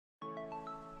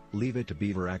Leave It to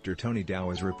Beaver actor Tony Dow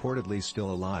is reportedly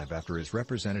still alive after his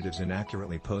representatives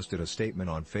inaccurately posted a statement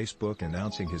on Facebook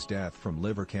announcing his death from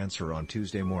liver cancer on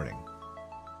Tuesday morning.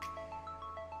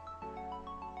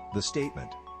 The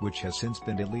statement, which has since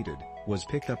been deleted, was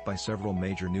picked up by several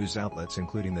major news outlets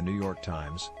including the New York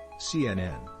Times,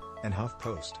 CNN, and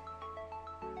HuffPost.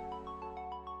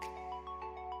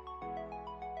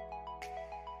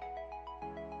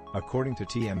 According to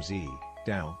TMZ,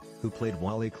 Dow, who played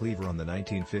Wally Cleaver on the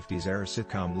 1950s-era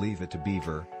sitcom Leave It to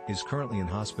Beaver, is currently in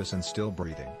hospice and still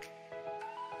breathing.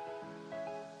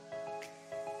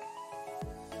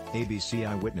 ABC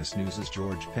Eyewitness News'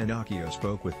 George Pinocchio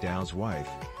spoke with Dow's wife,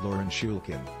 Lauren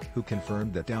Shulkin, who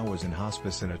confirmed that Dow was in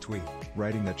hospice in a tweet,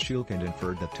 writing that Shulkin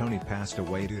inferred that Tony passed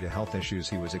away due to health issues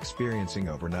he was experiencing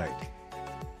overnight.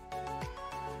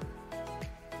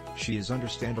 She is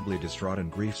understandably distraught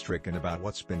and grief-stricken about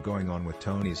what's been going on with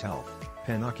Tony's health,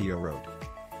 Pinocchio wrote.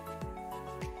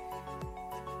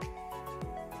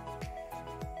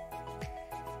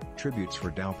 Tributes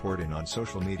for Dow poured in on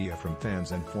social media from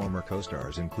fans and former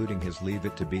co-stars including his Leave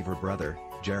It to Beaver brother,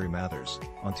 Jerry Mathers,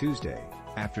 on Tuesday,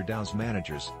 after Dow's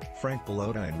managers, Frank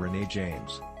Bellotta and Renee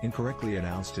James, incorrectly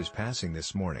announced his passing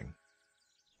this morning.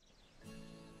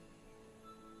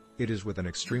 "It is with an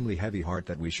extremely heavy heart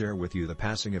that we share with you the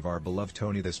passing of our beloved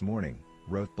Tony this morning,"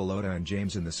 wrote Bellotta and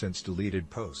James in the since-deleted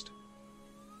post.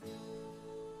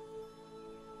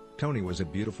 "Tony was a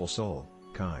beautiful soul,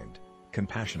 kind,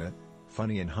 compassionate,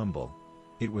 funny and humble.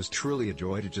 It was truly a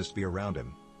joy to just be around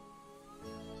him.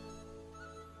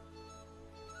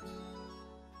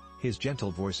 His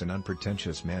gentle voice and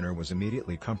unpretentious manner was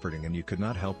immediately comforting and you could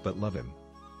not help but love him."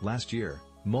 Last year,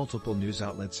 multiple news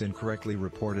outlets incorrectly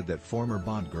reported that former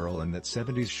Bond girl and that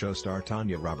 70s show star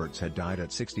Tanya Roberts had died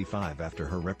at 65 after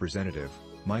her representative,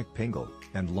 Mike Pingle,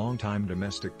 and longtime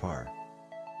domestic par.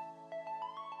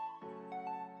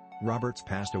 Roberts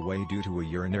passed away due to a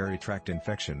urinary tract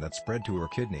infection that spread to her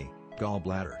kidney,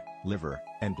 gallbladder, liver,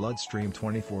 and bloodstream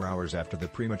 24 hours after the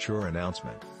premature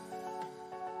announcement.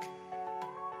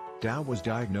 Dow was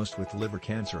diagnosed with liver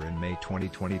cancer in May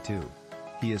 2022.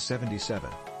 He is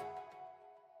 77.